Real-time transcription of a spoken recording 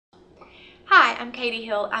Hi, I'm Katy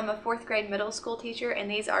Hill. I'm a 4th grade middle school teacher,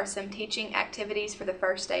 and these are some teaching activities for the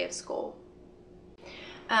first day of school.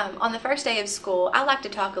 On the first day of school, I like to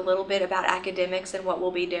talk a little bit about academics and what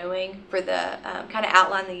we'll be doing for the kind of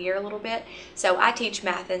outline the year a little bit. So I teach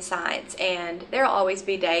math and science, and there will always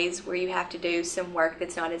be days where you have to do some work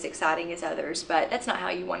that's not as exciting as others, but that's not how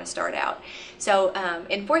you want to start out. So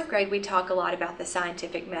in 4th grade, we talk a lot about the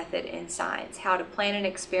scientific method in science, how to plan an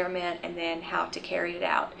experiment and then how to carry it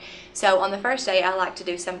out. So on the first day, I like to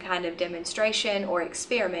do some kind of demonstration or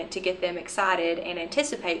experiment to get them excited and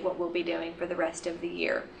anticipate what we'll be doing for the rest of the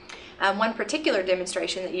year. One particular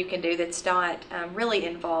demonstration that you can do that's not really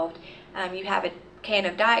involved, you have a can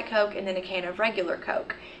of Diet Coke and then a can of regular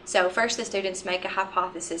Coke. So first the students make a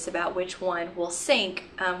hypothesis about which one will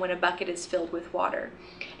sink when a bucket is filled with water.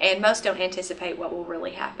 And most don't anticipate what will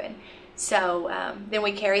really happen. So then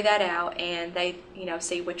we carry that out and they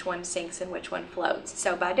see which one sinks and which one floats.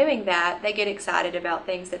 So by doing that, they get excited about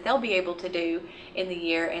things that they'll be able to do in the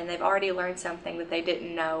year, and they've already learned something that they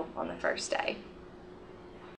didn't know on the first day.